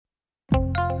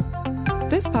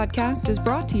This podcast is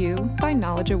brought to you by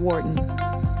Knowledge at Wharton.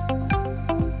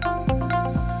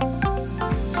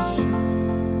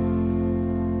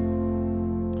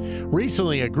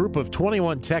 Recently, a group of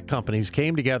 21 tech companies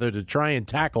came together to try and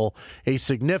tackle a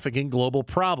significant global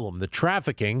problem, the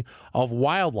trafficking of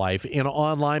wildlife in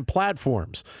online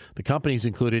platforms. The companies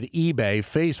included eBay,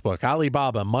 Facebook,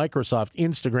 Alibaba, Microsoft,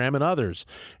 Instagram, and others.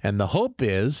 And the hope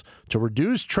is to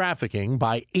reduce trafficking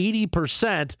by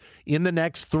 80% in the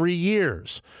next 3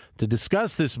 years. To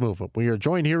discuss this movement, we are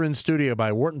joined here in studio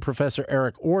by Wharton professor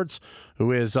Eric Orts,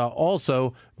 who is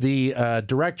also the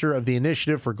director of the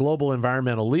Initiative for Global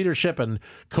Environmental Leadership and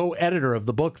co-editor of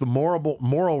the book, The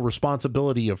Moral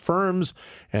Responsibility of Firms.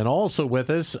 And also with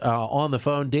us on the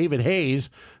phone, David Hayes,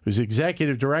 who's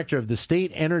executive director of the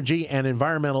State Energy and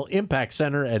Environmental Impact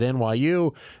Center at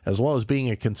NYU, as well as being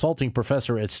a consulting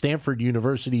professor at Stanford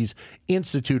University's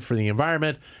Institute for the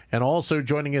Environment. And also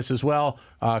joining us as well,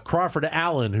 Crawford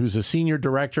Allen, who's a senior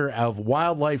director of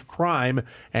wildlife crime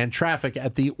and traffic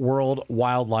at the World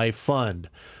Wildlife Fund.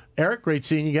 Eric, great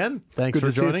seeing you again. Thanks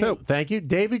for joining. Thank you.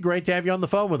 David, great to have you on the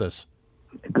phone with us.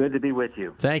 Good to be with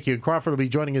you. Thank you. Crawford will be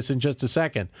joining us in just a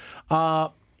second.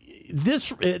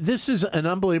 This is an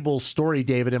unbelievable story,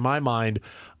 David, in my mind,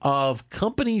 of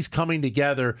companies coming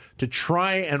together to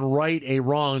try and right a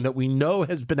wrong that we know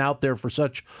has been out there for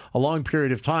such a long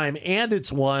period of time. And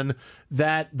it's one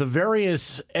that the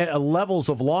various levels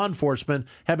of law enforcement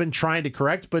have been trying to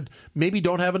correct, but maybe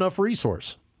don't have enough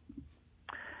resource.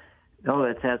 No,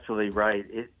 that's absolutely right.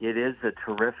 It is a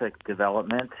terrific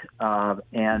development.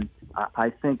 And I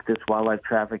think this wildlife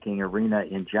trafficking arena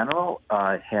in general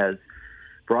has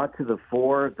brought to the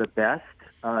fore the best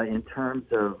in terms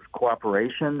of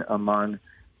cooperation among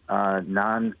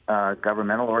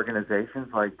non-governmental organizations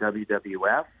like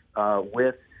WWF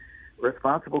with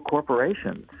responsible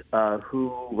corporations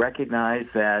who recognize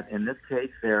that in this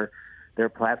case their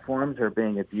platforms are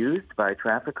being abused by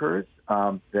traffickers.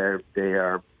 They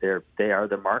are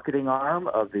the marketing arm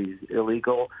of these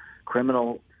illegal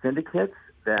criminal syndicates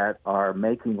that are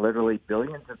making literally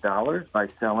billions of dollars by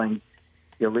selling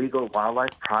illegal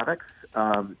wildlife products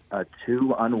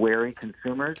to unwary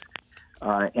consumers,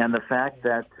 and the fact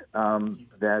that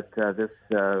this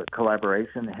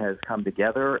collaboration has come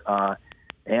together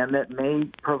and that may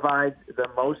provide the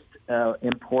most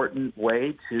important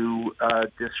way to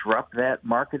disrupt that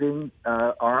marketing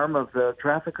arm of the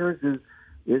traffickers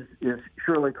is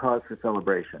surely cause for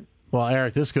celebration. Well,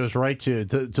 Eric, this goes right to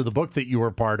the book that you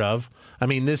were part of. I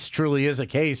mean, this truly is a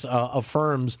case of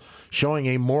firms showing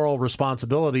a moral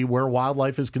responsibility where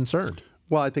wildlife is concerned.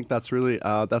 Well, I think that's really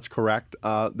that's correct.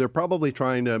 They're probably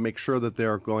trying to make sure that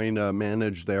they're going to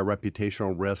manage their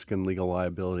reputational risk and legal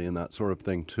liability and that sort of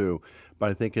thing too. But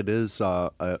I think it is. I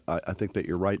think that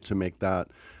you're right to make that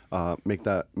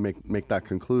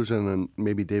conclusion, and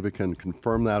maybe David can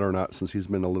confirm that or not, since he's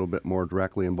been a little bit more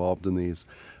directly involved in these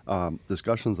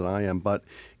discussions than I am. But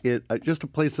just to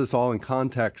place this all in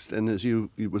context, and as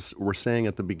you were saying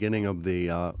at the beginning of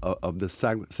this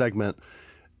segment,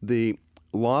 the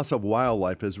loss of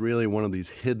wildlife is really one of these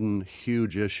hidden,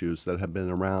 huge issues that have been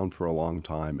around for a long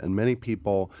time. And many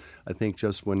people, I think,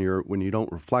 just when you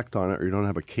don't reflect on it, or you don't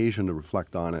have occasion to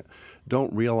reflect on it,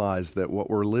 don't realize that what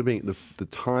we're living, the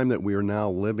time that we are now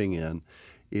living in,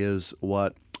 is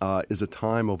what is a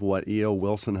time of what E.O.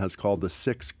 Wilson has called the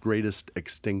sixth greatest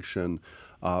extinction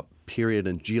period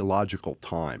in geological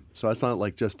time. So that's not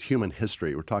like just human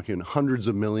history. We're talking hundreds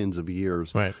of millions of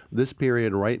years. Right. This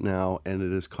period right now, and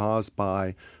it is caused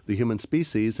by the human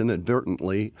species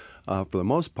inadvertently for the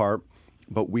most part,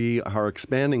 but we are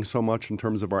expanding so much in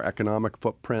terms of our economic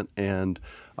footprint and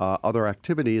other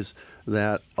activities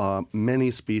that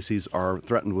many species are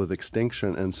threatened with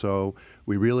extinction. And so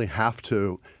we really have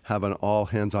to have an all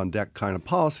hands on deck kind of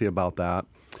policy about that.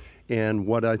 And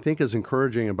what I think is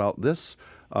encouraging about this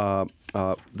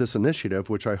this initiative,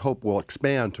 which I hope will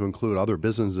expand to include other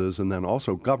businesses and then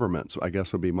also governments, I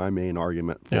guess would be my main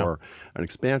argument for an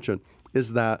expansion,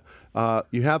 is that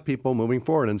you have people moving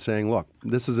forward and saying, look,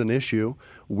 this is an issue.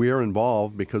 We're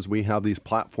involved because we have these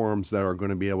platforms that are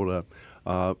going to be able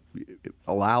to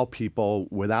allow people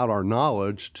without our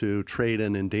knowledge to trade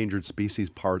in endangered species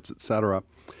parts, et cetera.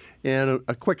 And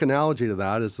a quick analogy to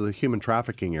that is the human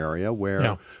trafficking area,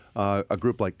 where a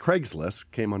group like Craigslist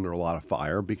came under a lot of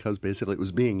fire because basically it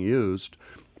was being used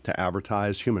to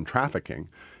advertise human trafficking.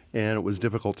 And it was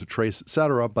difficult to trace, et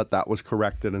cetera, but that was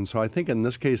corrected. And so I think in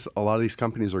this case, a lot of these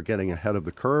companies are getting ahead of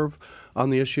the curve on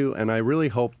the issue, and I really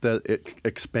hope that it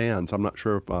expands. I'm not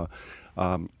sure if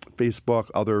Facebook,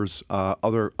 others,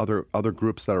 other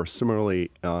groups that are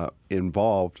similarly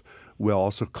involved will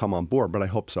also come on board. But I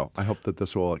hope so. I hope that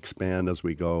this will expand as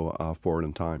we go forward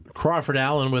in time. Crawford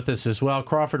Allen with us as well.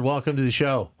 Crawford, welcome to the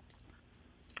show.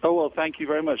 Oh, well, thank you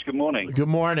very much. Good morning. Good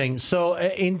morning. So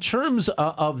in terms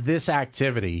of this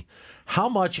activity, how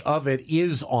much of it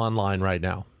is online right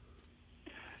now?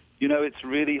 You know, it's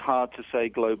really hard to say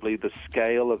globally the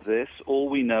scale of this. All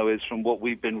we know is from what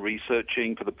we've been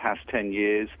researching for the past 10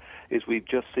 years is we've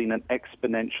just seen an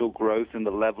exponential growth in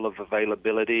the level of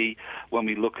availability. When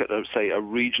we look at, say, a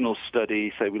regional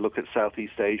study, say we look at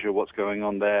Southeast Asia, what's going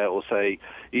on there, or say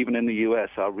even in the U.S.,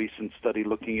 our recent study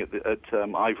looking at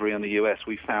ivory in the U.S.,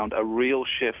 we found a real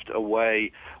shift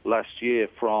away last year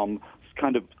from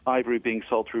kind of ivory being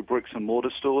sold through bricks and mortar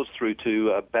stores through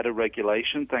to better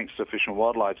regulation thanks to Fish and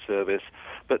Wildlife Service,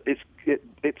 but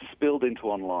it's spilled into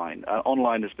online.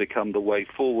 Online has become the way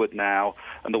forward now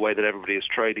and the way that everybody is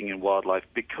trading in wildlife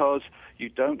because you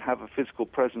don't have a physical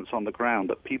presence on the ground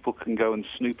that people can go and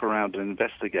snoop around and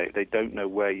investigate. They don't know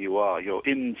where you are. You're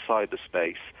in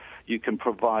cyberspace. You can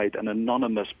provide an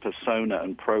anonymous persona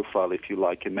and profile, if you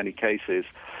like, in many cases,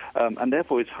 and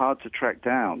therefore it's hard to track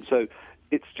down. So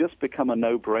it's just become a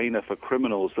no-brainer for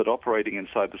criminals that operating in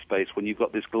cyberspace when you've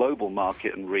got this global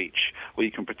market and reach where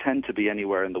you can pretend to be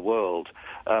anywhere in the world.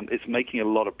 It's making a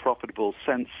lot of profitable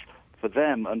sense for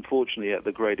them, unfortunately, at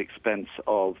the great expense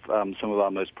of some of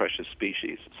our most precious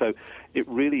species. So it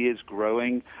really is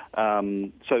growing.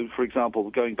 So, for example,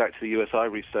 going back to the U.S.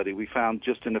 ivory study, we found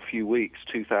just in a few weeks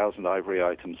 2,000 ivory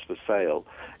items for sale.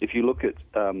 If you look at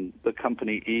the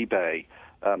company eBay,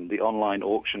 the online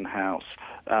auction house,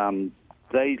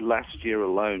 they, last year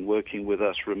alone, working with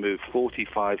us, removed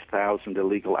 45,000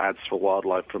 illegal ads for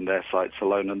wildlife from their sites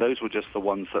alone, and those were just the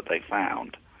ones that they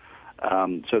found.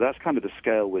 So that's kind of the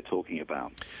scale we're talking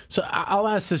about. So I'll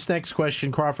ask this next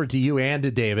question, Crawford, to you and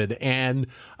to David. And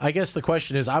I guess the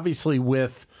question is, obviously,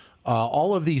 with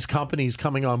all of these companies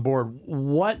coming on board,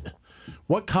 what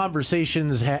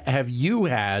conversations have you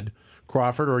had,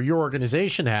 Crawford, or your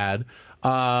organization had,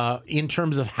 in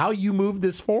terms of how you move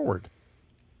this forward?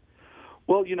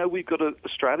 Well, you know, we've got a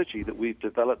strategy that we've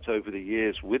developed over the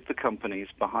years with the companies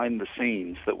behind the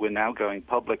scenes that we're now going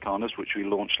public on, which we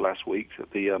launched last week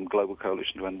at the Global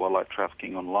Coalition to End Wildlife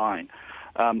Trafficking Online.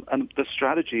 And the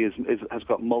strategy has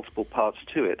got multiple parts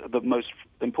to it. The most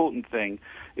important thing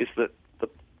is that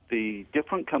the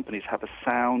different companies have a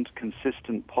sound,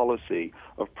 consistent policy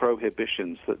of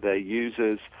prohibitions that their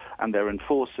users and their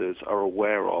enforcers are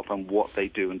aware of and what they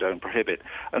do and don't prohibit.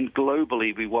 And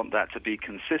globally, we want that to be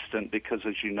consistent because,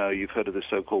 as you know, you've heard of the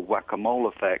so-called whack-a-mole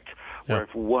effect, where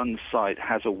if one site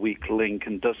has a weak link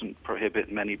and doesn't prohibit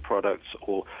many products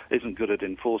or isn't good at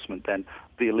enforcement, then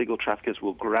the illegal traffickers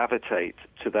will gravitate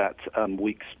to that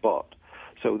weak spot.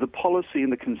 So the policy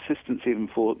and the consistency of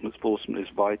enforcement is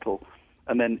vital.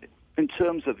 And then in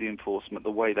terms of the enforcement,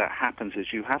 the way that happens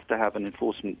is you have to have an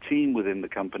enforcement team within the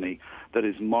company that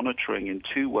is monitoring in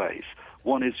two ways.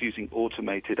 One is using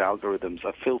automated algorithms,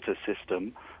 a filter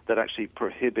system that actually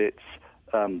prohibits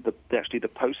the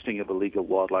posting of illegal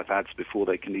wildlife ads before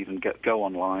they can even go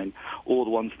online, or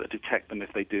the ones that detect them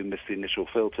if they do miss the initial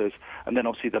filters, and then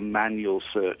obviously the manual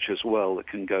search as well that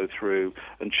can go through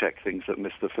and check things that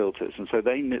miss the filters. And so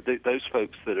those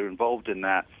folks that are involved in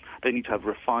that, they need to have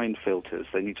refined filters.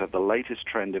 They need to have the latest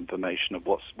trend information of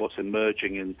what's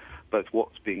emerging in both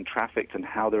what's being trafficked and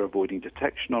how they're avoiding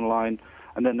detection online,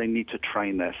 and then they need to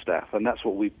train their staff, and that's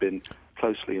what we've been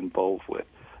closely involved with.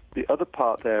 The other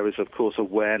part there is, of course,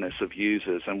 awareness of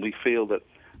users, and we feel that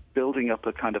building up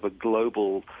a kind of a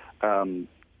global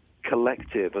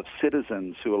collective of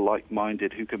citizens who are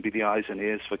like-minded, who can be the eyes and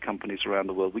ears for companies around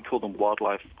the world. We call them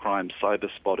wildlife crime cyber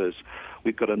spotters.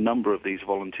 We've got a number of these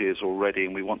volunteers already,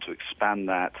 and we want to expand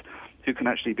that, who can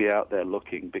actually be out there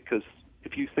looking. Because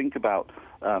if you think about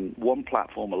one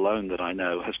platform alone that I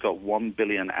know has got 1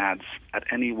 billion ads at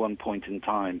any one point in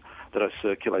time that are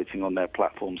circulating on their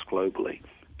platforms globally.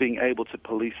 Being able to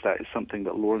police that is something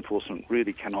that law enforcement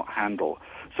really cannot handle.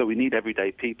 So we need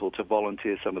everyday people to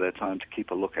volunteer some of their time to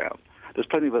keep a lookout. There's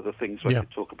plenty of other things we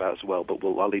could talk about as well, but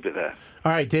I'll leave it there.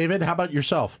 All right, David, how about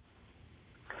yourself?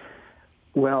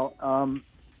 Well,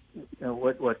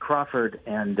 what Crawford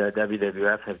and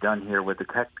WWF have done here with the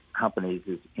tech companies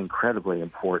is incredibly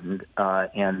important,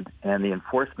 and the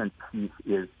enforcement piece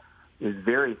is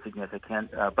very significant.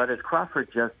 But as Crawford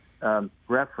just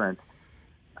referenced,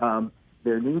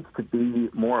 there needs to be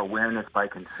more awareness by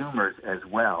consumers as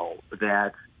well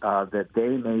that they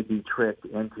may be tricked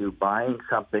into buying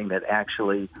something that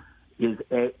actually is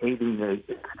aiding the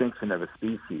extinction of a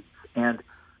species. And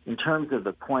in terms of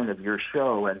the point of your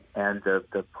show and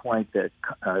the point that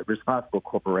responsible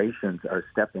corporations are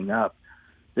stepping up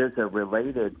there's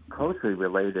a closely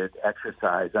related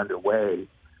exercise underway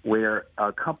where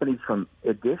companies from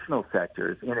additional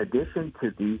sectors, in addition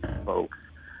to these folks,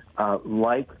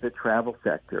 like the travel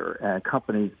sector, and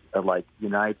companies like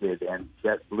United and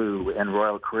JetBlue and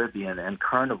Royal Caribbean and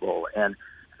Carnival and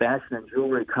fashion and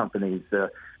jewelry companies,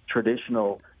 the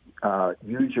traditional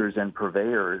users and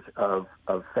purveyors of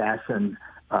fashion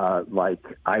like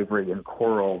ivory and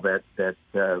coral that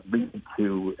lead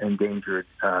to endangered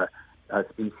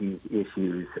species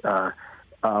issues.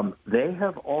 They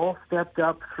have all stepped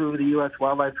up through the U.S.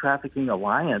 Wildlife Trafficking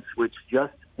Alliance, which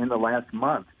just in the last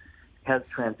month has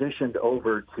transitioned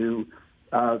over to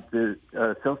the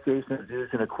Association of Zoos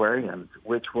and Aquariums,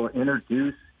 which will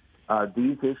introduce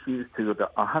these issues to the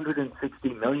 160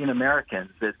 million Americans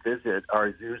that visit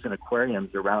our zoos and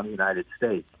aquariums around the United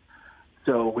States.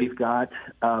 So we've got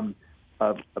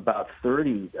about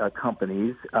 30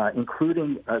 companies,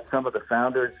 including some of the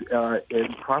founders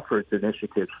in Crawford's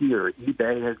initiative here.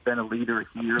 eBay has been a leader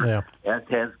here, as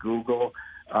has Google.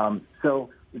 So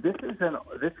this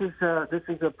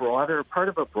is a broader part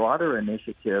of a broader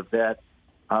initiative that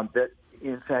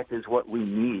in fact is what we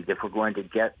need if we're going to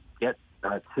get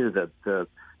to the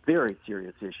very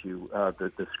serious issue,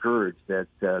 the scourge that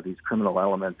these criminal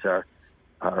elements are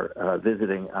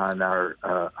visiting on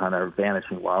our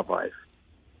vanishing wildlife.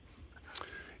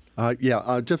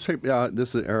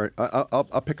 This is Eric.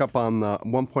 I'll pick up on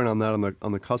one point on that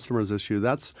on the customers issue.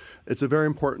 It's very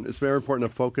important to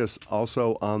focus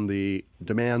also on the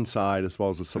demand side as well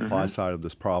as the supply side of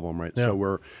this problem, right? Yeah.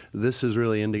 So this is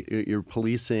really you're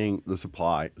policing the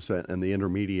supply and the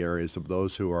intermediaries of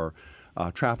those who are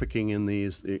trafficking in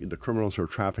these, the criminals who are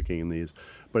trafficking in these.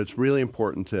 But it's really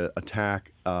important to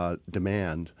attack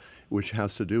demand, which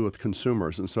has to do with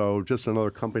consumers. And so just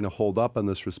another company to hold up in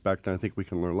this respect, and I think we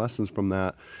can learn lessons from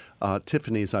that.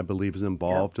 Tiffany's, I believe, is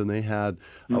involved, and they had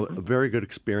a very good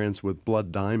experience with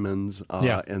blood diamonds,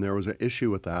 and there was an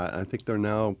issue with that. And I think they're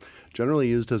now generally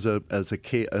used as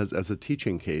a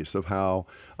teaching case of how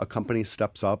a company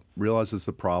steps up, realizes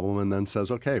the problem, and then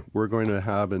says, okay, we're going to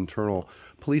have internal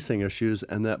policing issues,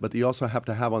 but you also have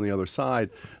to have on the other side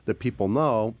that people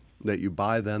know that you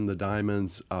buy then the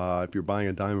diamonds. If you're buying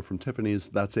a diamond from Tiffany's,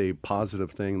 that's a positive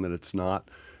thing, that it's not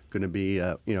going to be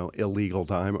a illegal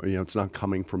diamond. It's not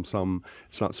coming from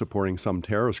it's not supporting some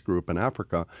terrorist group in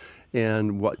Africa.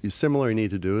 And what you similarly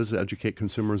need to do is educate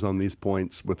consumers on these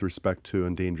points with respect to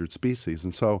endangered species.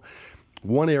 And so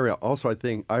one area also I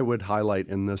think I would highlight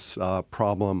in this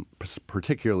problem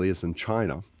particularly is in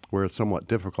China, where it's somewhat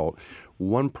difficult.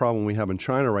 One problem we have in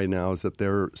China right now is that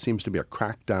there seems to be a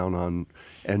crackdown on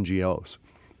NGOs,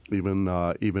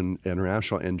 even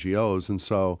international NGOs. And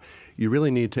so you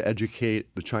really need to educate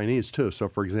the Chinese too. So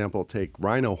for example, take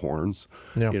rhino horns.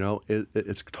 Yeah.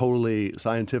 It's totally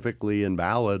scientifically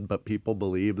invalid, but people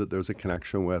believe that there's a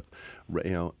connection with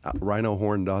rhino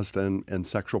horn dust and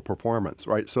sexual performance,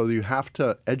 right? So you have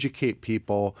to educate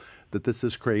people that this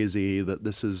is crazy, that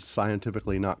this is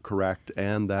scientifically not correct,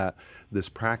 and that this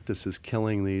practice is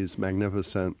killing these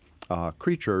magnificent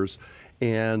creatures.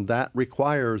 And that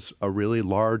requires a really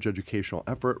large educational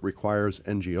effort, requires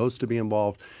NGOs to be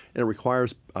involved, and it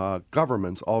requires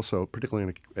governments also, particularly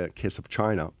in the case of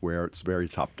China, where it's very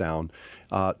top-down,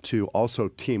 to also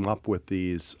team up with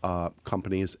these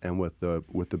companies and with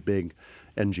the big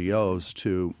NGOs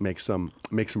to make some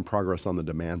progress on the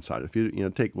demand side. If you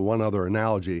take one other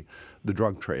analogy, the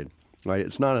drug trade. Right,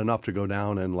 it's not enough to go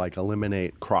down and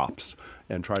eliminate crops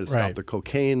and try to stop the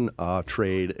cocaine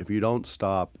trade. If you don't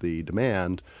stop the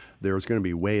demand, there's going to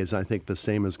be ways. I think the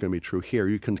same is going to be true here.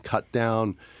 You can cut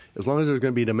down, as long as there's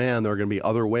going to be demand, there are going to be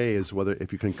other ways. Whether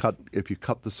if you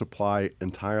cut the supply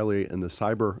entirely in the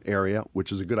cyber area,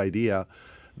 which is a good idea,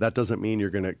 that doesn't mean you're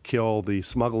going to kill the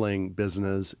smuggling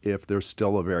business if there's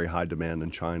still a very high demand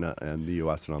in China and the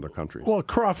U.S. and other countries. Well,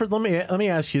 Crawford, let me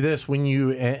ask you this: when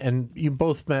you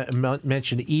both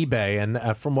mentioned eBay,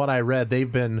 and from what I read,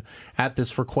 they've been at this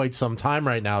for quite some time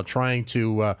right now, trying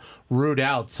to root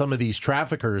out some of these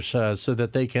traffickers so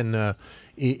that they can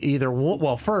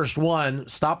first, one,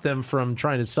 stop them from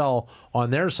trying to sell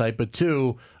on their site, but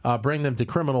two, bring them to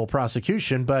criminal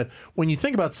prosecution. But when you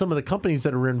think about some of the companies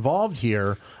that are involved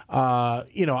here,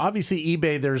 obviously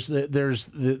eBay, there's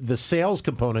the sales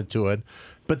component to it,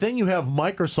 but then you have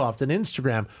Microsoft and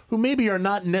Instagram, who maybe are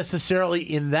not necessarily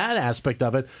in that aspect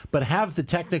of it, but have the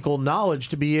technical knowledge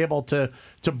to be able to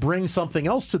bring something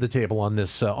else to the table on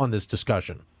this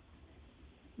discussion.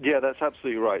 Yeah, that's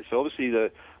absolutely right. So obviously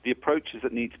the approaches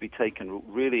that need to be taken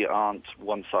really aren't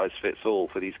one size fits all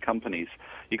for these companies.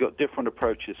 You've got different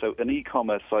approaches. So an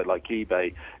e-commerce site like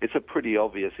eBay, it's a pretty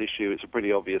obvious issue. It's a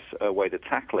pretty obvious way to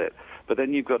tackle it. But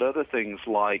then you've got other things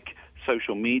like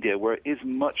social media, where it is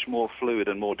much more fluid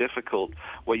and more difficult,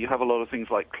 where you have a lot of things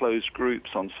like closed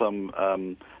groups on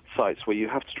some sites where you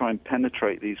have to try and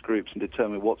penetrate these groups and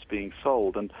determine what's being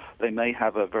sold. And they may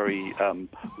have a very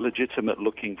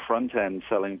legitimate-looking front end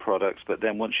selling products, but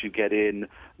then once you get in,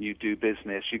 you do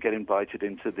business, you get invited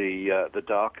into the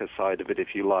darker side of it,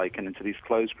 if you like, and into these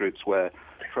closed groups where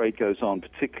trade goes on,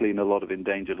 particularly in a lot of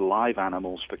endangered live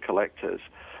animals for collectors.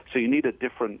 So you need a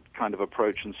different kind of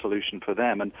approach and solution for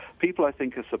them. And people, I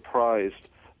think, are surprised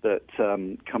that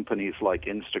companies like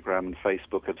Instagram and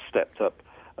Facebook have stepped up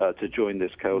to join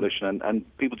this coalition,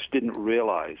 and people just didn't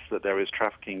realize that there is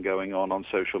trafficking going on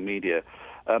social media.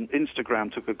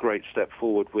 Instagram took a great step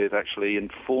forward with actually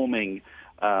informing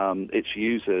its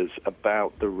users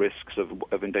about the risks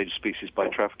of endangered species by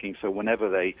trafficking. So whenever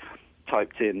they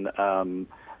typed in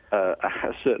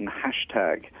a certain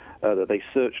hashtag that they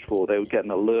searched for, they would get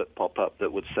an alert pop up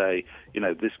that would say,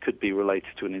 this could be related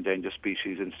to an endangered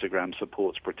species. Instagram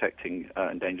supports protecting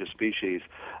endangered species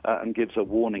and gives a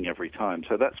warning every time.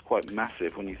 So that's quite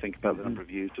massive when you think about the number of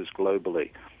users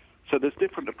globally. So there's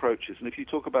different approaches. And if you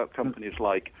talk about companies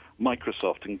like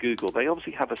Microsoft and Google, they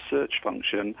obviously have a search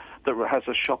function that has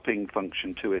a shopping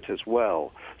function to it as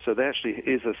well. So there actually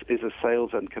is a sales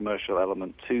and commercial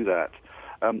element to that.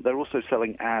 They're also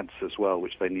selling ads as well,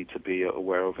 which they need to be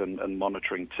aware of and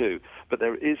monitoring too. But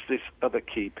there is this other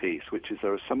key piece, which is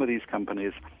there are some of these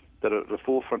companies that are at the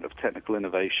forefront of technical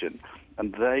innovation,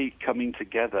 and they coming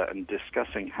together and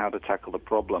discussing how to tackle the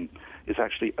problem is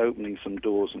actually opening some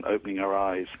doors and opening our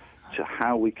eyes to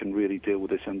how we can really deal with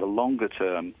this in the longer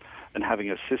term, and having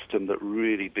a system that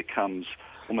really becomes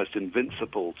almost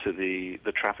invincible to the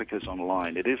traffickers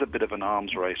online. It is a bit of an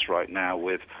arms race right now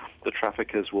with the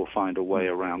traffickers will find a way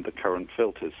around the current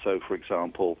filters. So, for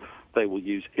example, they will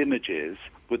use images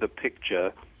with a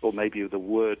picture or maybe with a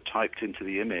word typed into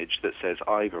the image that says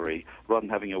ivory, rather than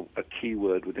having a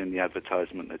keyword within the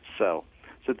advertisement itself.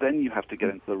 So then you have to get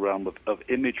into the realm of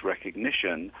image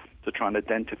recognition to try and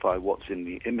identify what's in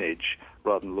the image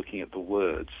rather than looking at the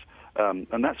words.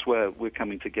 And that's where we're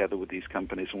coming together with these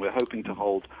companies, and we're hoping to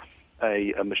hold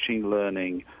a machine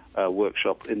learning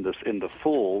workshop in the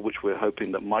fall, which we're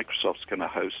hoping that Microsoft's going to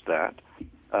host that.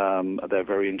 They're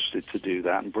very interested to do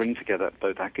that and bring together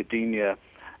both academia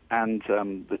and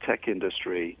the tech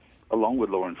industry, along with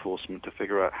law enforcement, to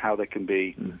figure out how there can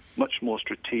be much more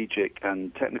strategic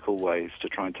and technical ways to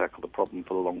try and tackle the problem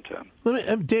for the long term.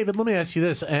 David, let me ask you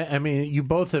this. I mean, you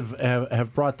both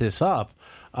have brought this up.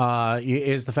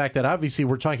 Is the fact that obviously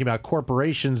we're talking about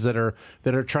corporations that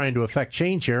are trying to affect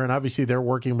change here, and obviously they're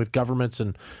working with governments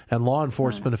and law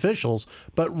enforcement officials.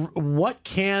 But what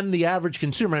can the average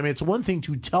consumer? I mean, it's one thing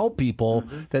to tell people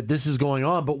that this is going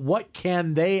on, but what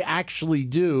can they actually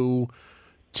do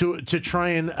to try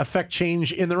and affect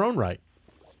change in their own right?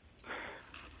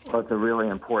 Well, it's a really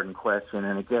important question,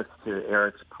 and it gets to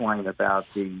Eric's point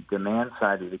about the demand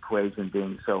side of the equation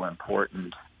being so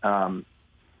important.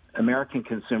 American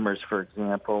consumers, for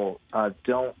example,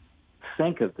 don't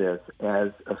think of this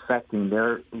as affecting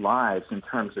their lives in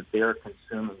terms of their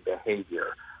consuming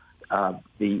behavior.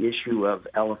 The issue of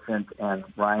elephant and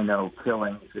rhino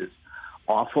killings is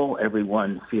awful.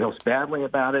 Everyone feels badly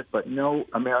about it, but no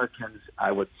Americans,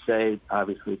 I would say,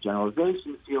 obviously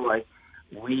generalization, feel like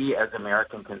we as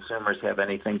American consumers have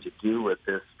anything to do with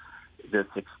this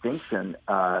extinction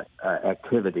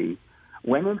activity,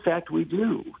 when in fact we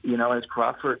do. As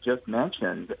Crawford just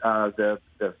mentioned, the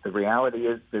reality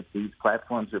is that these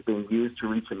platforms are being used to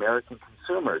reach American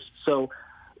consumers. So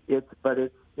it's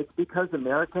because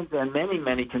Americans and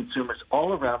many consumers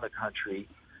all around the country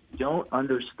don't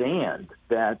understand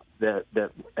that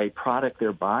a product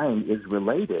they're buying is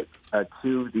related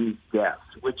to these deaths,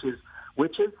 which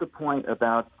is the point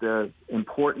about the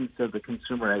importance of the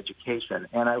consumer education.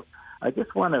 And I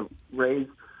just want to raise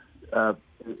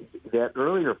that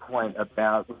earlier point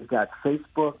about we've got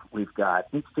Facebook, we've got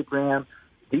Instagram.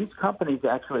 These companies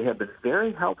actually have been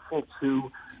very helpful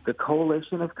to the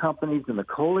coalition of companies and the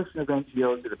coalition of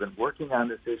NGOs that have been working on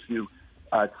this issue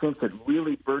since it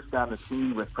really burst on the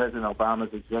scene with President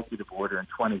Obama's executive order in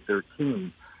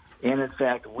 2013. And in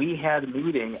fact, we had a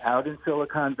meeting out in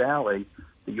Silicon Valley,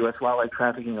 the U.S. Wildlife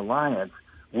Trafficking Alliance,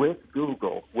 with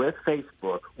Google, with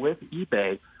Facebook, with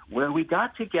eBay, where we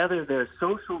got together their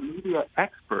social media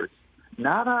experts,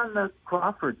 not on the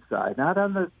Crawford side, not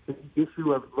on the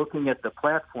issue of looking at the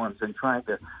platforms and trying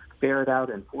to ferret out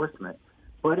enforcement,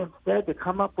 but instead to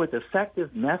come up with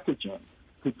effective messaging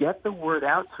to get the word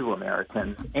out to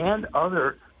Americans and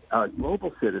other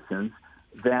global citizens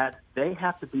that they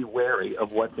have to be wary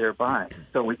of what they're buying.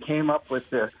 So we came up with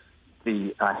the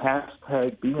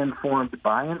hashtag Be Informed,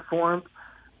 Buy Informed.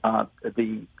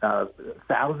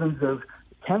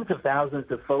 Tens of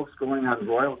thousands of folks going on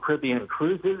Royal Caribbean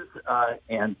cruises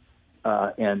and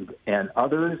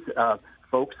others,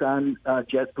 folks on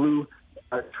JetBlue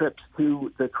trips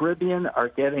to the Caribbean are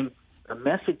getting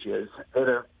messages that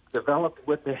are developed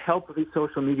with the help of these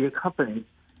social media companies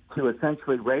to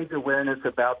essentially raise awareness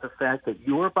about the fact that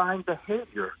your buying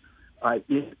behavior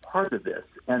is part of this.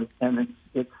 And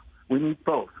we need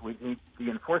both. We need the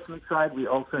enforcement side. We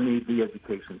also need the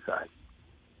education side.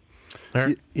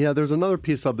 Yeah, there's another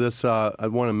piece of this I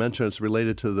want to mention. It's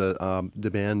related to the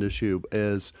demand issue,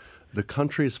 is the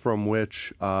countries from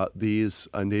which these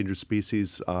endangered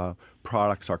species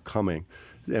products are coming.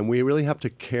 And we really have to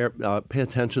pay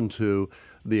attention to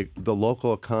the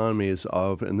local economies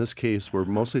of, in this case, we're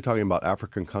mostly talking about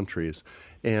African countries.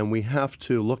 And we have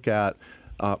to look at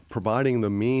providing the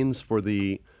means for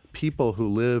the people who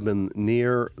live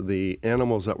near the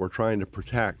animals that we're trying to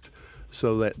protect,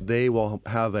 so that they will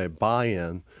have a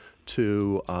buy-in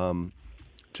to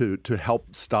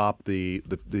help stop the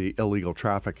illegal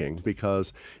trafficking.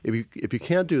 Because if you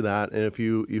can't do that, and if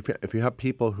you have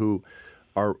people who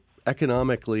are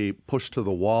economically pushed to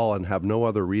the wall and have no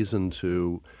other reason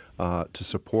to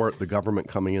support the government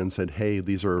coming in and said, hey,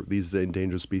 these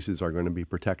endangered species are going to be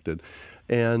protected,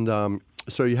 and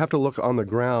so you have to look on the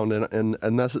ground,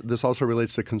 and this also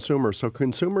relates to consumers. So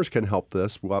consumers can help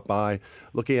this by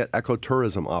looking at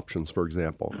ecotourism options, for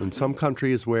example. In some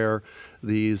countries where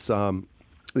these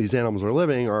animals are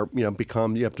living, you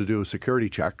have to do a security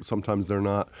check. Sometimes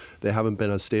they haven't been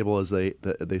as stable as they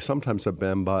sometimes have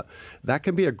been, but that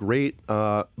can be a great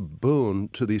boon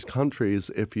to these countries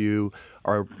if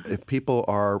people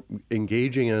are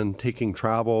engaging in taking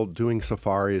travel, doing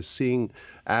safaris,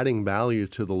 adding value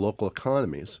to the local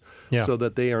economies, so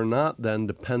that they are not then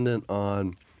dependent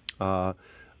on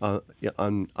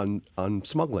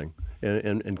smuggling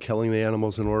and killing the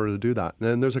animals in order to do that. And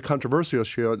then there's a controversial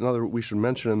issue, we should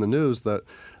mention in the news, that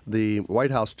the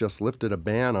White House just lifted a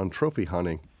ban on trophy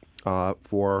hunting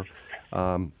for,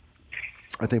 I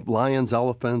think, lions,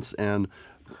 elephants, and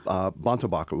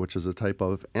bantambaka, which is a type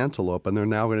of antelope, and they're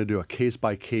now going to do a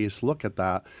case-by-case look at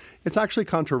that. It's actually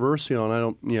controversial, and I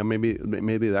don't, maybe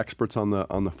the experts on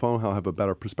the phone have a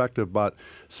better perspective, but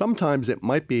sometimes it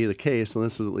might be the case, and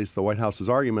this is at least the White House's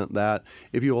argument, that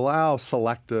if you allow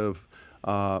selective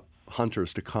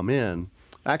hunters to come in,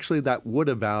 actually that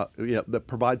that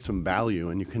provides some value,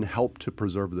 and you can help to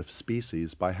preserve the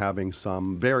species by having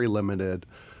some very limited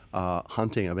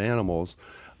hunting of animals.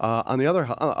 On the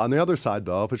other side,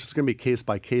 though, if it's just going to be case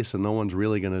by case and no one's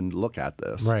really going to look at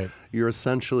this, right, you're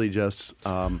essentially just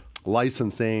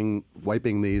licensing,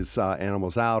 wiping these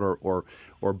animals out,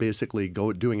 or basically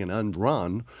doing an end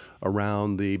run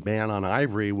around the ban on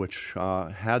ivory, which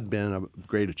had been a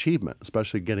great achievement,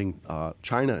 especially getting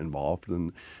China involved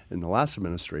in the last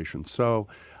administration. So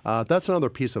that's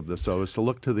another piece of this, though, is to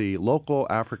look to the local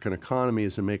African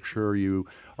economies and make sure you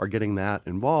are getting that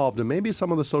involved. And maybe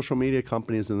some of the social media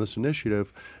companies in this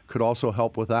initiative could also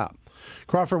help with that.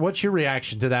 Crawford, what's your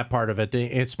reaction to that part of it,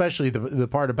 especially the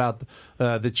part about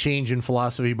the change in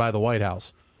philosophy by the White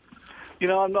House?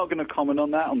 I'm not going to comment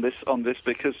on that on this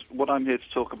because what I'm here to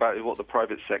talk about is what the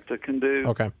private sector can do.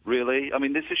 Okay. Really, I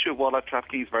mean, this issue of wildlife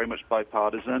trafficking is very much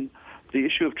bipartisan. The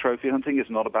issue of trophy hunting is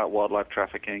not about wildlife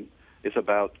trafficking. It's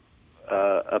about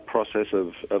a process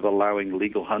of allowing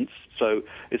legal hunts. So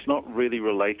it's not really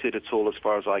related at all, as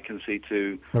far as I can see,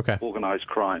 to organized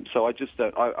crime. So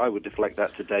I would deflect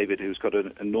that to David, who's got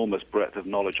an enormous breadth of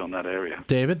knowledge on that area.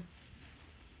 David?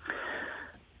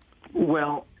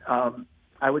 Well,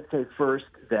 I would say first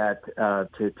that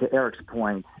to Eric's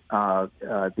point,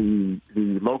 the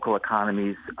local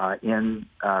economies in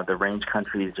the range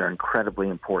countries are incredibly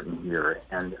important here,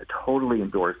 and totally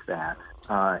endorse that.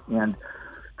 And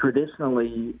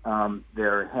traditionally,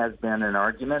 there has been an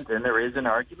argument, and there is an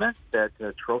argument, that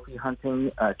trophy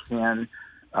hunting can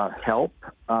help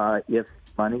if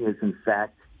money is in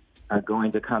fact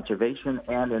going to conservation,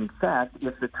 and in fact,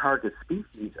 if the target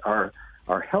species are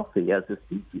healthy as a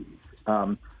species.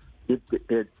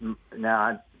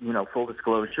 Now, full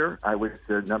disclosure, I was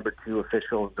the number 2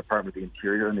 official of the Department of the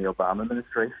Interior in the Obama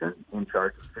administration in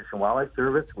charge of the Fish and Wildlife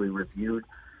Service. We reviewed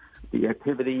the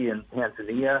activity in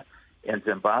Tanzania and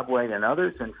Zimbabwe and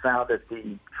others, and found that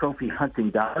the trophy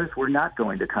hunting dollars were not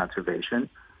going to conservation.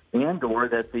 and or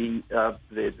that the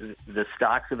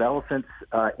stocks of elephants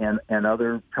and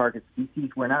other target species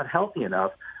were not healthy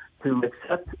enough to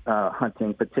accept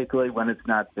hunting, particularly when it's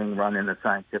not being run in a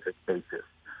scientific basis.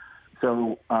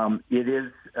 So it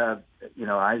is, I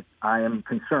am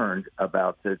concerned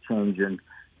about the change in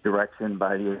direction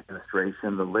by the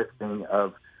administration, the lifting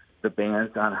of the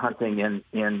bans on hunting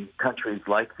in countries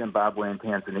like Zimbabwe and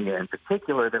Tanzania in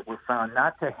particular that were found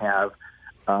not to have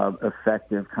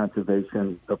effective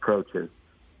conservation approaches.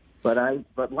 But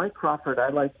like Crawford, I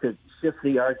like to shift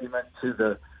the argument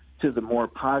to the more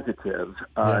positive,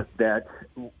 that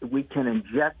we can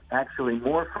inject actually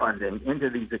more funding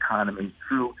into these economies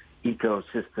through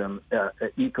ecotourism,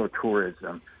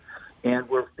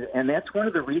 and that's one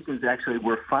of the reasons actually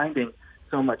we're finding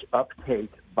so much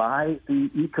uptake by the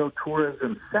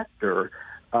ecotourism sector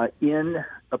in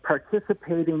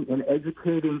participating in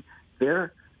educating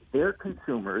their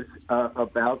consumers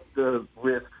about the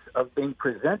risks of being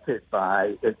presented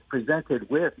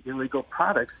with illegal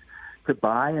products to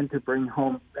buy and to bring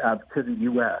home to the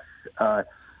U.S.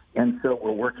 And so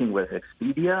we're working with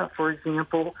Expedia, for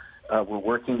example. We're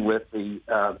working with the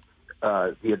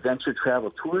Adventure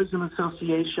Travel Tourism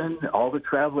Association, all the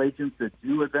travel agents that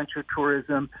do adventure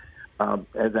tourism.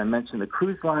 As I mentioned, the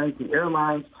cruise lines, the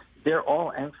airlines, they're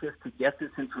all anxious to get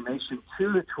this information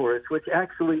to the tourists, which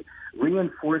actually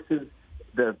reinforces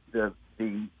the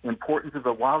importance of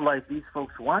the wildlife these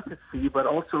folks want to see, but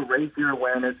also raise their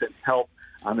awareness and help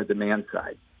on the demand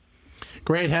side.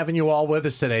 Great having you all with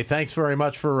us today. Thanks very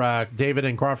much for David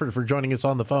and Crawford for joining us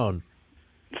on the phone.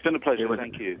 It's been a pleasure.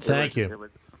 Thank you. Thank you.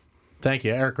 Thank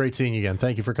you. Eric, great seeing you again.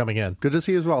 Thank you for coming in. Good to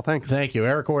see you as well. Thanks. Thank you.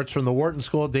 Eric Orts from the Wharton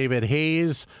School, David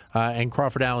Hayes, and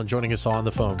Crawford Allen joining us on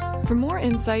the phone. For more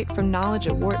insight from Knowledge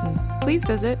at Wharton, please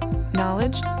visit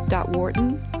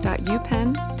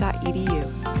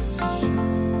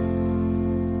knowledge.wharton.upenn.edu.